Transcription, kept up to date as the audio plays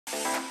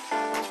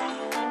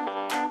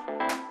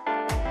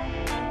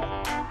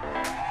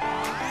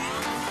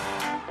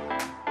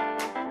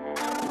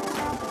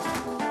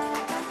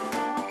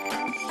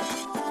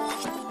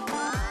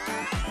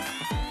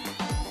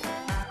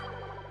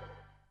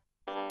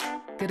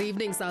Good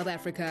evening, South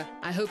Africa.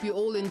 I hope you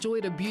all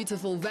enjoyed a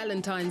beautiful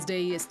Valentine's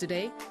Day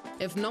yesterday.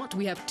 If not,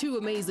 we have 2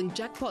 amazing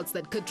jackpots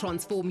that could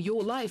transform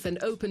your life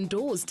and open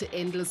doors to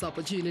endless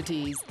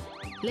opportunities.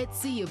 Let's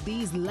see if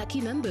these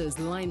lucky numbers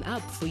line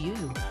up for you.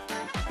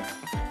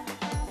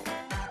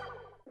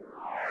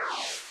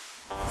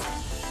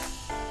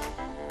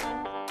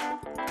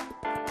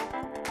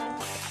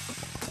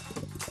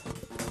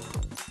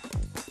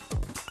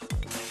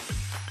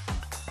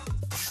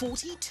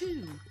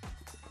 $42,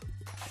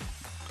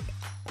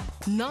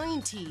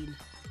 19,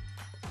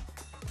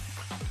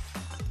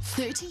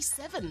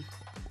 37,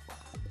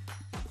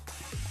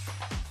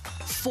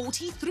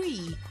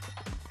 43,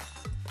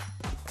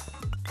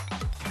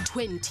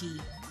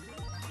 20.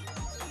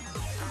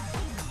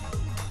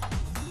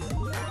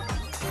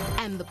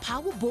 And the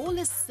Powerball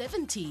is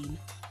 17.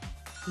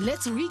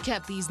 Let's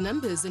recap these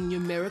numbers in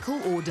numerical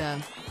order.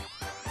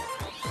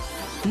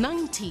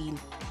 19,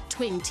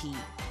 20,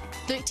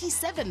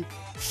 37,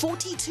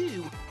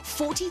 42,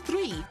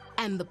 43,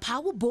 and the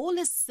Powerball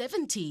is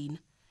 17.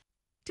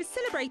 To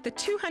celebrate the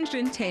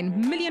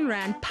 210 million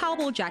rand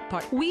Powerball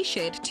jackpot, we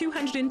shared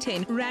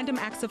 210 random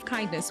acts of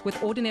kindness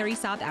with ordinary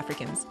South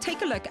Africans.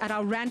 Take a look at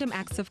our random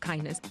acts of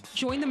kindness.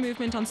 Join the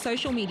movement on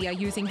social media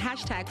using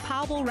hashtag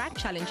Powerball Rat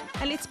Challenge,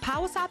 and let's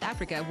power South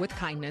Africa with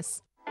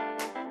kindness.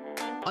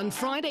 On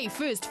Friday,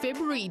 1st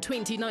February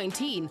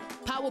 2019,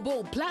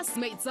 Powerball Plus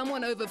made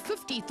someone over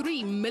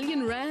 53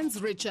 million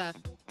rands richer.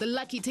 The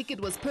lucky ticket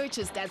was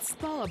purchased at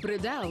Spa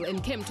Bredel in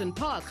Kempton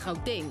Park,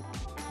 Gauteng.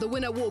 The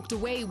winner walked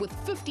away with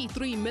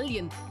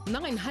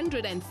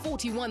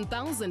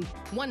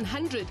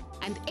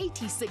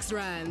 53,941,186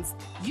 rands.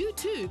 You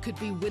too could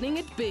be winning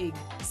it big.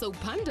 So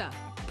panda,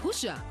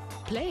 pusha,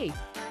 play.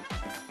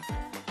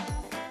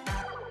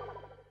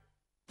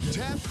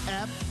 Tap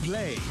app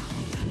play.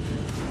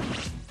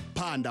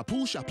 Panda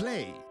Pusha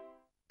Play.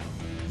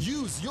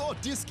 Use your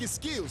disky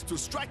skills to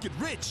strike it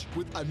rich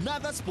with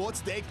another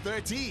Sports Day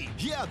 13.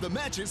 Here are the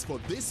matches for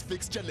this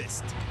fixture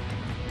list.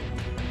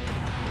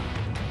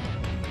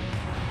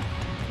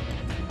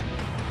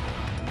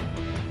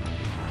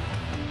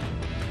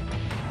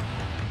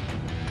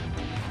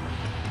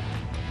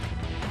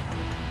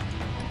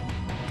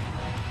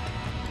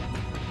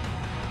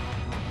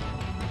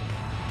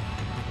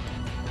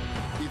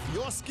 If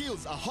your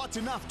skills are hot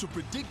enough to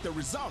predict the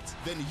result,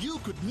 then you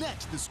could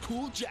net this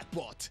cool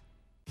jackpot.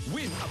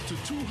 Win up to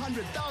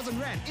 200,000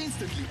 Rand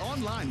instantly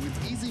online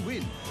with Easy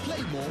Win.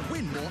 Play more,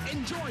 win more,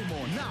 enjoy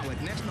more now at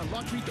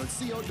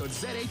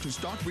nationallottery.co.za to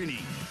start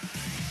winning.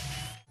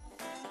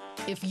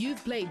 If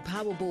you've played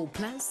Powerball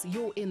Plus,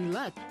 you're in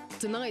luck.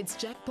 Tonight's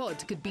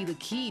jackpot could be the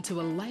key to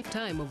a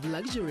lifetime of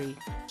luxury.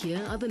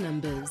 Here are the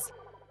numbers.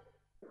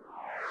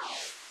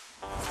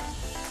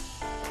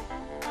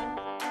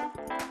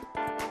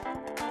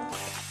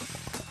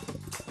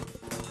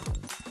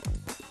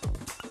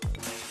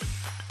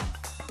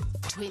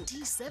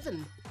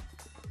 $27,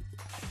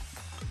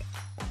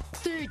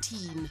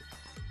 13,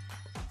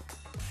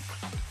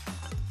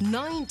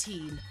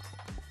 19,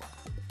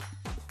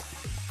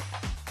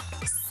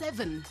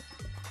 7,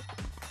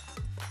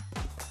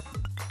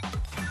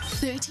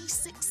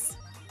 36,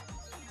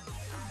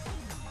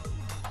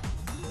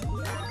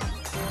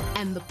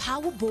 and the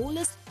Powerball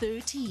is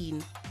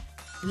 13.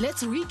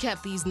 Let's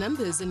recap these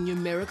numbers in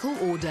numerical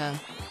order.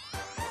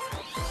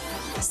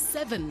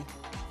 7,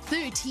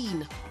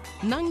 13,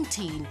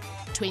 19,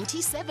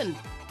 27,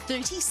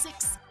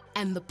 36,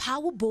 and the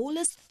Powerball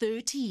is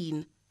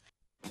 13.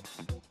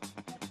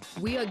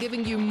 We are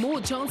giving you more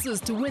chances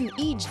to win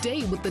each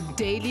day with the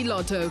Daily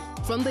Lotto.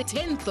 From the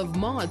 10th of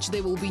March,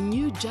 there will be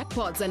new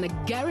jackpots and a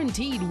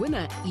guaranteed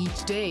winner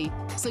each day.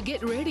 So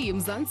get ready,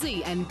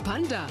 Mzansi and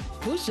Panda,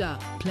 Pusha,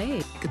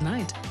 play. Good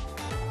night.